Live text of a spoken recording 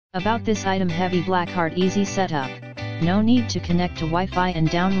About this item: heavy black heart, easy setup. No need to connect to Wi-Fi and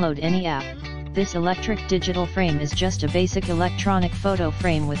download any app. This electric digital frame is just a basic electronic photo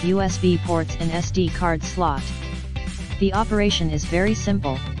frame with USB ports and SD card slot. The operation is very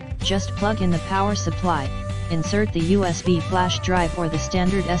simple. Just plug in the power supply, insert the USB flash drive or the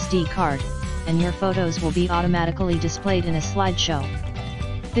standard SD card, and your photos will be automatically displayed in a slideshow.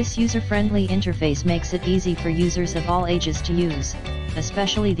 This user-friendly interface makes it easy for users of all ages to use,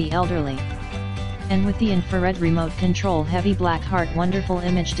 especially the elderly. And with the infrared remote control heavy black heart wonderful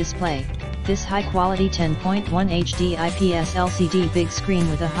image display, this high-quality 10.1 HD IPS LCD big screen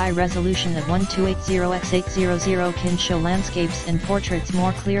with a high resolution of 1280x800 can show landscapes and portraits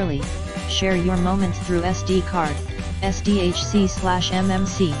more clearly. Share your moments through SD card,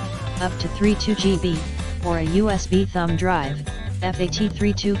 SDHC/MMC, up to 32 GB, or a USB thumb drive,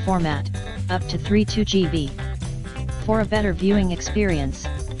 FAT32 format, up to 32 GB. For a better viewing experience,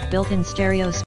 built-in stereo